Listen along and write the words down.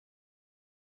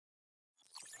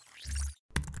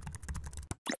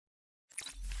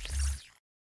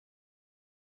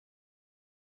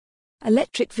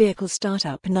Electric vehicle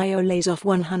startup NIO lays off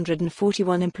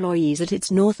 141 employees at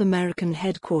its North American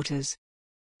headquarters.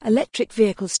 Electric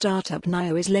vehicle startup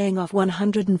NIO is laying off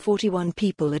 141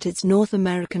 people at its North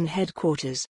American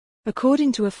headquarters.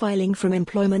 According to a filing from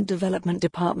Employment Development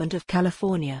Department of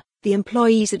California, the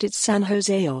employees at its San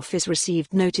Jose office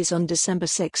received notice on December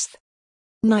 6.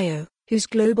 NIO, whose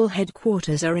global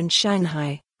headquarters are in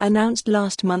Shanghai, announced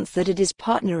last month that it is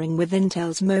partnering with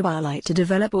Intel's Mobileye to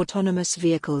develop autonomous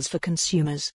vehicles for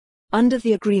consumers. Under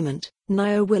the agreement,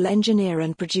 NIO will engineer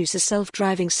and produce a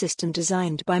self-driving system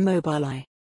designed by Mobileye.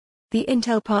 The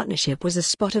Intel partnership was a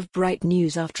spot of bright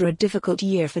news after a difficult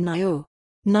year for NIO.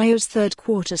 NIO's third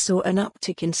quarter saw an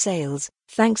uptick in sales,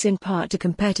 thanks in part to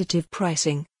competitive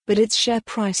pricing, but its share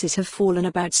prices have fallen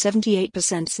about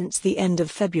 78% since the end of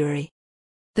February.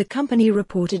 The company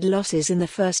reported losses in the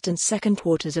first and second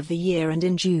quarters of the year and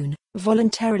in June,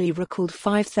 voluntarily recalled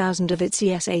 5,000 of its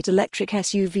ES8 electric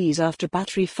SUVs after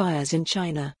battery fires in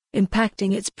China,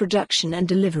 impacting its production and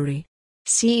delivery.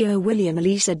 CEO William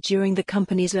Li said during the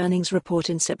company's earnings report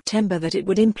in September that it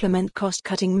would implement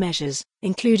cost-cutting measures,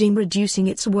 including reducing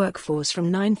its workforce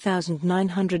from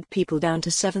 9,900 people down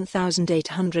to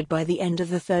 7,800 by the end of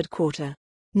the third quarter.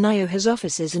 NIO has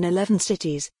offices in 11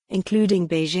 cities, including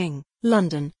Beijing,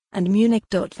 London, and Munich.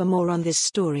 For more on this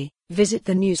story, visit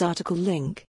the news article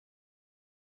link.